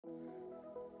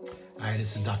Hi,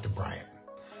 this is Dr. Bryant.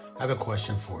 I have a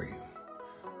question for you.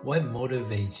 What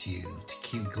motivates you to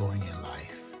keep going in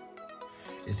life?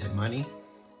 Is it money?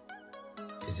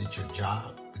 Is it your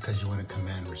job because you want to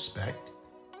command respect?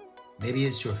 Maybe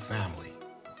it's your family.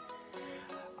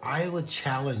 I would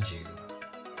challenge you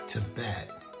to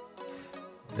bet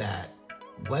that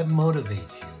what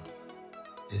motivates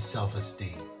you is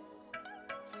self-esteem.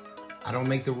 I don't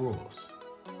make the rules.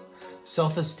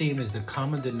 Self-esteem is the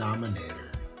common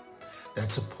denominator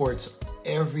that supports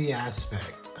every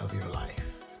aspect of your life.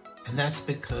 And that's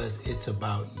because it's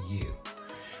about you.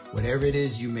 Whatever it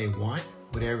is you may want,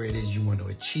 whatever it is you want to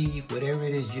achieve, whatever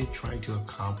it is you're trying to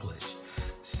accomplish,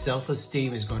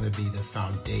 self-esteem is going to be the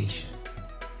foundation.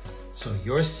 So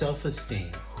your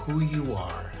self-esteem, who you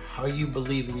are, how you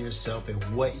believe in yourself, and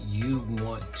what you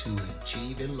want to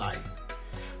achieve in life,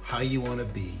 how you want to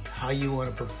be, how you want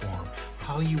to perform,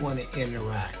 how you want to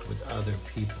interact with other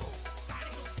people.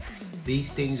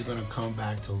 These things are going to come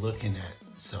back to looking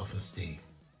at self-esteem.